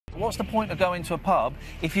what's the point of going to a pub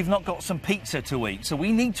if you've not got some pizza to eat? So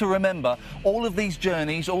we need to remember all of these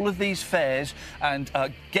journeys, all of these fares, and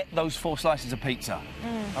get those 4 slices of pizza.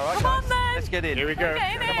 All right, Come on, then. let's get in. Here we go.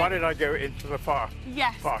 Okay, Why did I go into the far?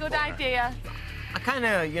 Yes, far good corner? idea. I kind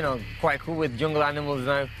of, you know, quite cool with jungle animals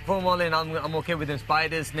now. Put them all in, I'm okay with them.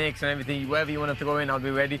 Spiders, snakes and everything. Wherever you want them to go in, I'll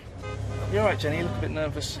be ready. You all right, Jenny? You look a bit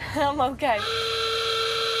nervous. I'm okay.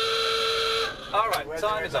 All right,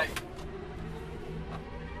 time is up.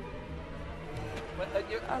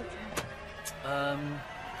 Okay.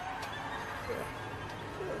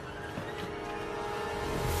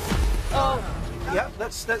 Yeah,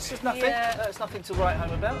 that's just nothing. Yeah. That's nothing to write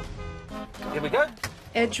home about. Here we go.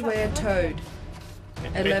 Edgware Toad,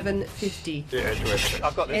 11.50. Yeah, Edgeware.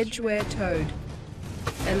 I've got this. Edgware Toad,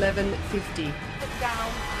 11.50.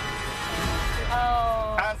 Down.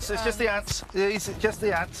 Oh. Ants, it's just the ants. It's just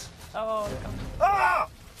the ants. Oh. Ah!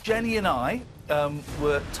 Jenny and I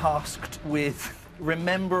were tasked with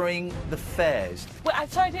remembering the fares. Wait, I'm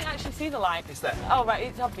sorry, I didn't actually see the light. It's there. Oh, right,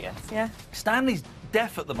 it's obvious, yeah. Stanley's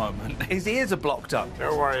deaf at the moment. His ears are blocked up.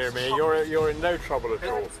 Don't worry, Amir. You're in no trouble at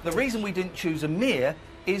all. The reason we didn't choose Amir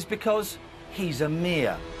is because he's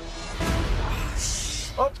Amir.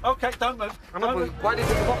 Oh, OK, don't move. Don't move. Why did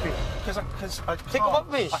you take it off me? Because I can't. Take it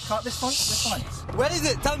off me. I can't. This one. Where is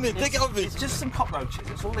it? Tell me, take it off me. It's just some cockroaches,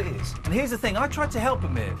 that's all it is. And here's the thing, I tried to help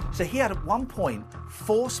Amir. So he had at one point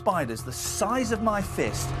 4 spiders the size of my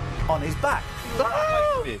fist on his back. Don't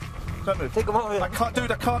move. Take them off me. I can't do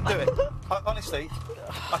it, I can't do it. Honestly,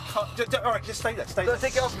 I can't. All right, just stay there, stay there.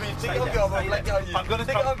 Take it off me, Stay take it off there, me, stay I'll there. let you. I'm going to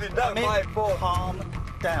Take it off me, no, Amir, my fault. calm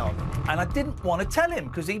down. And I didn't want to tell him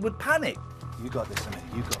because he would panic. You got this, Amir,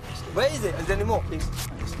 you got this. Where is it? Is there any more? It's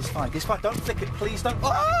fine, it's fine. Don't flick it, please don't.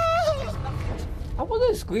 I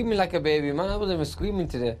wasn't screaming like a baby, man. I wasn't even screaming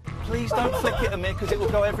today. Please don't flick it, Amir, because it will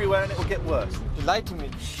go everywhere and it will get worse. You lied to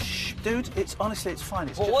me. Shh, dude, it's honestly, it's fine.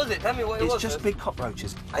 It's What just, was it? Tell me what it was. It's just big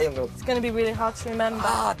cockroaches. I am going. It's going to be really hard to remember.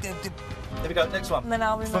 Here we go, next one. And then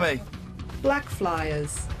I'll For remember. me. Black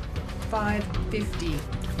Flyers, 5.50.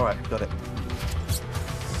 All right, got it.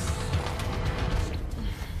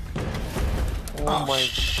 Oh my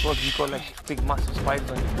God, you got like big massive spiders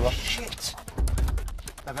on your bro. Shit.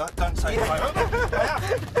 Don't say it.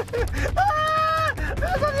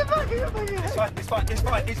 It's fine, it's fine, it's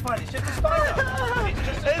fine, it's fine. It's just a spider. It's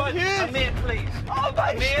just a spider. huge. Amir, please. Oh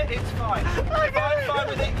my Amir, it's fine. If I'm fine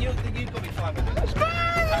with it, you've got to be fine with it.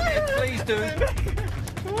 Amir, please do.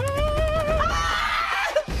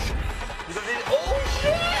 Oh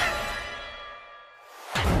shit!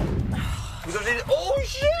 We don't need it. Oh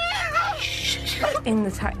shit! In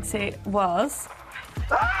the taxi was...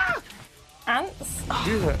 Ants.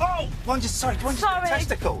 Oh, one just, sorry, one just Sorry. a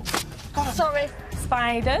testicle. God, Sorry.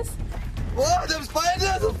 Spiders. What? Them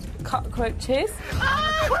spiders! Cockroaches.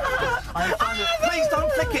 I'm fine with it. Please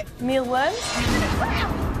don't flick it. Mealworms.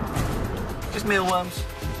 Just mealworms.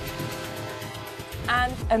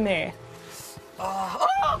 And Amir.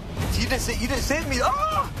 You didn't save me.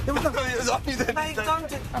 Oh! It was on you then. Mate, don't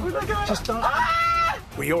do it. Just don't.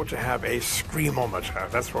 We ought to have a screamometer.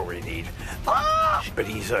 That's what we need. But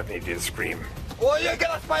he certainly did scream. Oh, you get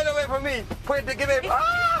a spider away from me. Wait, give it.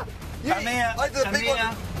 Amir, I did a big one.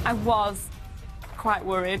 Amir. I was quite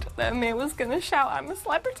worried that Amir was going to shout, "I'm a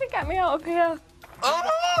celebrity, get me out of here."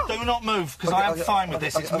 Do not move, because I am fine with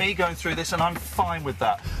this. It's me going through this, and I'm fine with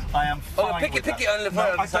that. I am fine with that. Pick it on the No,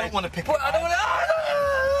 phone. I don't want to pick it. I don't want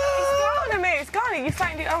It's gone, Amir, it's gone. You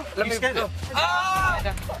signed it off. You scared it?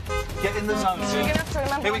 Get in the zone. You're going to have to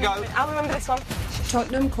remember. Here we go. I'll remember this one.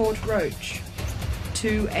 Tottenham Court Roach,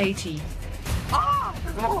 2.80.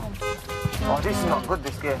 Oh, this is not good,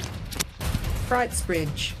 this game.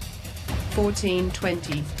 Frightsbridge,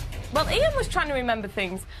 14.20. Well, Iain was trying to remember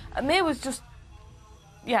things. Amir was just...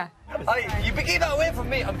 Yeah. Hey, you begin that away from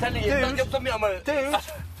me, I'm telling you. Don't jump on me, I'm gonna... Dude,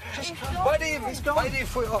 Why do you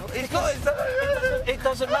put it off? It's not... it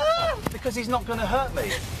doesn't matter, because he's not going to hurt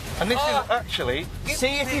me. And this is actually...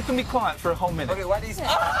 See if you can be quiet for a whole minute. Okay, why do you...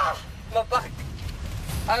 My back.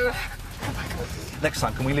 Next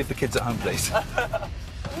time, can we leave the kids at home, please?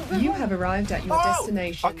 You have arrived at your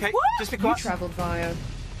destination. OK, just be You quiet. travelled via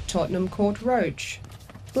Tottenham Court Roach,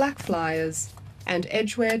 Black Flyers, and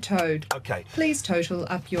Edgware Toad. OK. Please total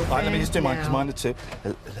up your fare Right, let me just do mine, because now. mine are two.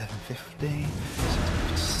 11.50,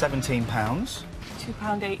 £17.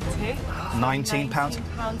 £2.80. £19.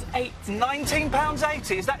 £19.80.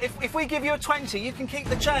 £19.80. Is that if we give you a 20, you can keep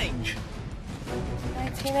the change?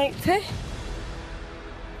 1980.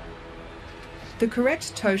 The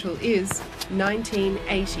correct total is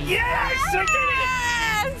 1980. Yes!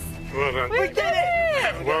 Yes! Well done. We did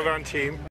it! Well done, team.